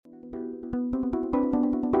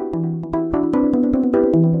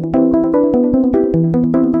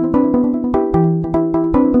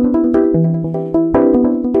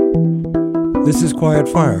This is Quiet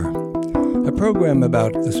Fire, a program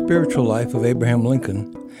about the spiritual life of Abraham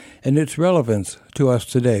Lincoln and its relevance to us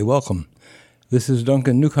today. Welcome. This is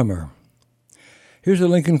Duncan Newcomer. Here's a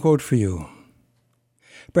Lincoln quote for you.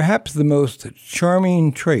 Perhaps the most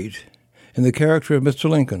charming trait in the character of Mr.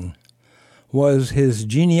 Lincoln was his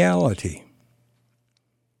geniality.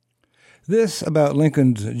 This about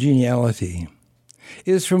Lincoln's geniality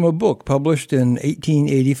is from a book published in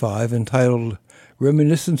 1885 entitled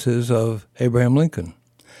Reminiscences of Abraham Lincoln,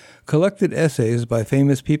 collected essays by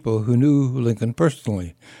famous people who knew Lincoln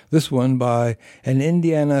personally, this one by an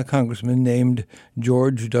Indiana congressman named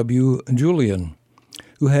George W. Julian,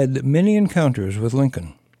 who had many encounters with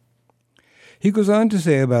Lincoln. He goes on to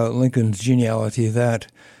say about Lincoln's geniality that,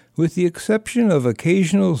 with the exception of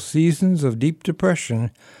occasional seasons of deep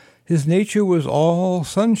depression, his nature was all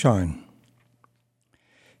sunshine.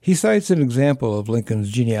 He cites an example of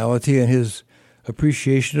Lincoln's geniality in his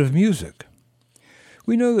appreciation of music.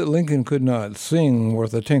 We know that Lincoln could not sing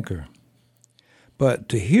worth a tinker, but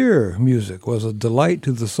to hear music was a delight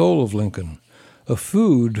to the soul of Lincoln, a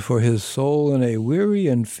food for his soul in a weary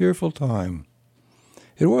and fearful time.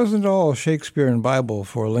 It wasn't all Shakespeare and Bible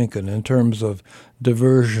for Lincoln in terms of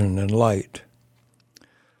diversion and light.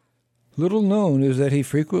 Little known is that he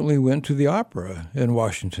frequently went to the opera in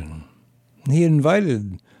Washington. He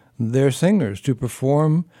invited their singers to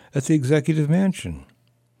perform at the Executive Mansion.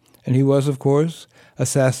 And he was, of course,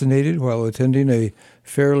 assassinated while attending a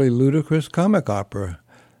fairly ludicrous comic opera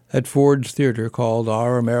at Ford's Theater called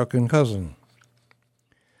Our American Cousin.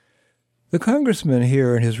 The congressman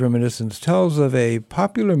here in his reminiscence tells of a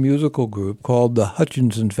popular musical group called the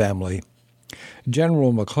Hutchinson Family.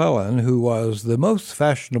 General McClellan, who was the most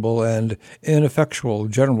fashionable and ineffectual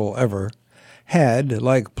general ever, had,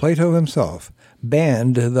 like Plato himself,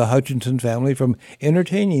 banned the Hutchinson family from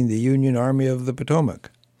entertaining the Union Army of the Potomac.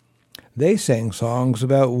 They sang songs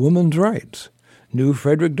about women's rights, knew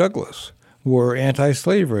Frederick Douglass, were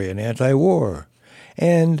anti-slavery and anti-war,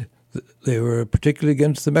 and they were particularly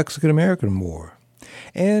against the Mexican-American War,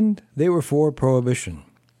 and they were for Prohibition.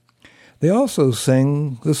 They also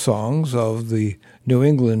sang the songs of the New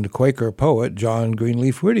England Quaker poet John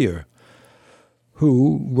Greenleaf Whittier,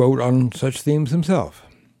 who wrote on such themes himself.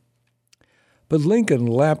 But Lincoln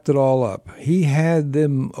lapped it all up. He had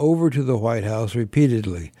them over to the White House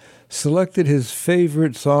repeatedly, selected his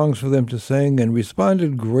favorite songs for them to sing, and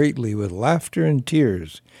responded greatly with laughter and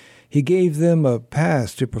tears. He gave them a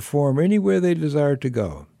pass to perform anywhere they desired to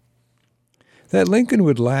go. That Lincoln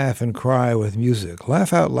would laugh and cry with music,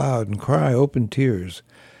 laugh out loud and cry open tears,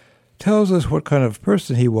 tells us what kind of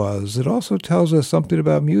person he was. It also tells us something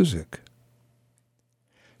about music.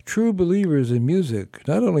 True believers in music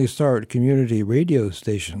not only start community radio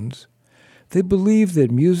stations, they believe that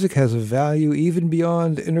music has a value even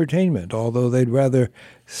beyond entertainment, although they'd rather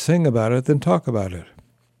sing about it than talk about it.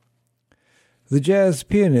 The jazz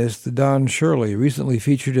pianist Don Shirley, recently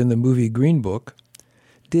featured in the movie Green Book,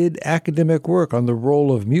 did academic work on the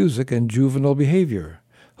role of music in juvenile behavior,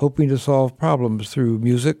 hoping to solve problems through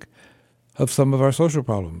music of some of our social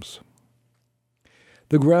problems.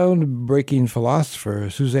 The groundbreaking philosopher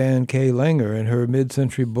Suzanne K. Langer, in her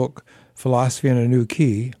mid-century book Philosophy in a New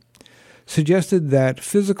Key, suggested that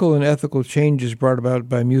physical and ethical changes brought about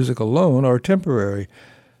by music alone are temporary,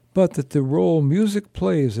 but that the role music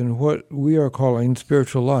plays in what we are calling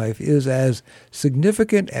spiritual life is as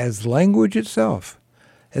significant as language itself,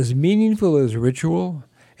 as meaningful as ritual,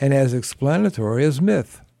 and as explanatory as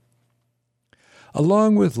myth.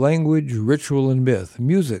 Along with language, ritual, and myth,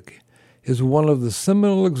 music is one of the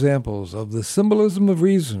seminal examples of the symbolism of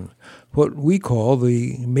reason, what we call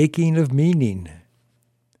the making of meaning.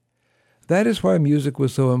 That is why music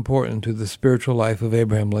was so important to the spiritual life of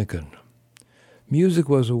Abraham Lincoln. Music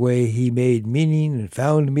was a way he made meaning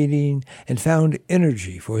and found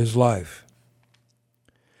energy for his life.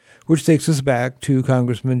 Which takes us back to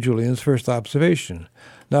Congressman Julian's first observation,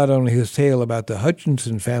 not only his tale about the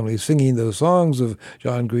Hutchinson family singing those songs of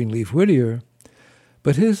John Greenleaf Whittier,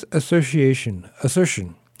 but his assertion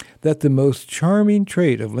that the most charming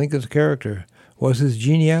trait of Lincoln's character was his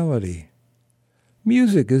geniality.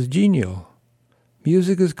 Music is genial.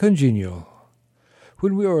 Music is congenial.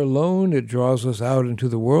 When we are alone, it draws us out into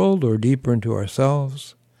the world or deeper into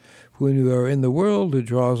ourselves. When we are in the world, it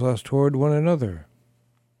draws us toward one another.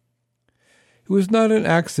 It was not an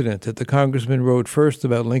accident that the congressman wrote first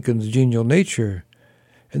about Lincoln's genial nature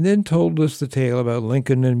and then told us the tale about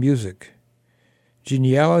Lincoln and music.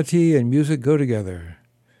 Geniality and music go together,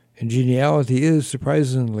 and geniality is,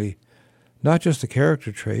 surprisingly, not just a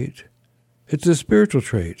character trait, it's a spiritual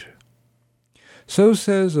trait. So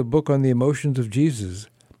says a book on the emotions of Jesus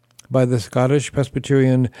by the Scottish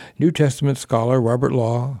Presbyterian New Testament scholar Robert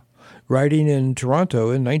Law, writing in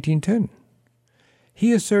Toronto in 1910.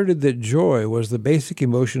 He asserted that joy was the basic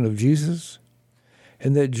emotion of Jesus,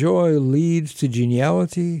 and that joy leads to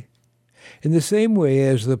geniality, in the same way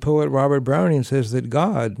as the poet Robert Browning says that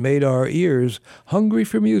God made our ears hungry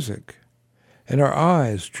for music, and our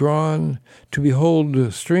eyes drawn to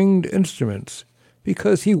behold stringed instruments,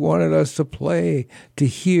 because he wanted us to play, to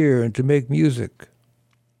hear, and to make music.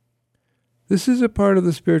 This is a part of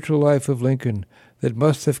the spiritual life of Lincoln that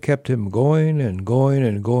must have kept him going and going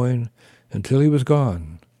and going until he was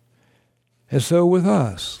gone. And so with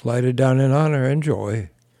us, lighted down in honor and joy,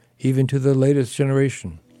 even to the latest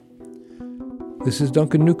generation. This is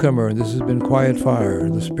Duncan Newcomer, and this has been Quiet Fire,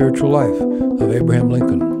 the spiritual life of Abraham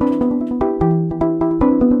Lincoln.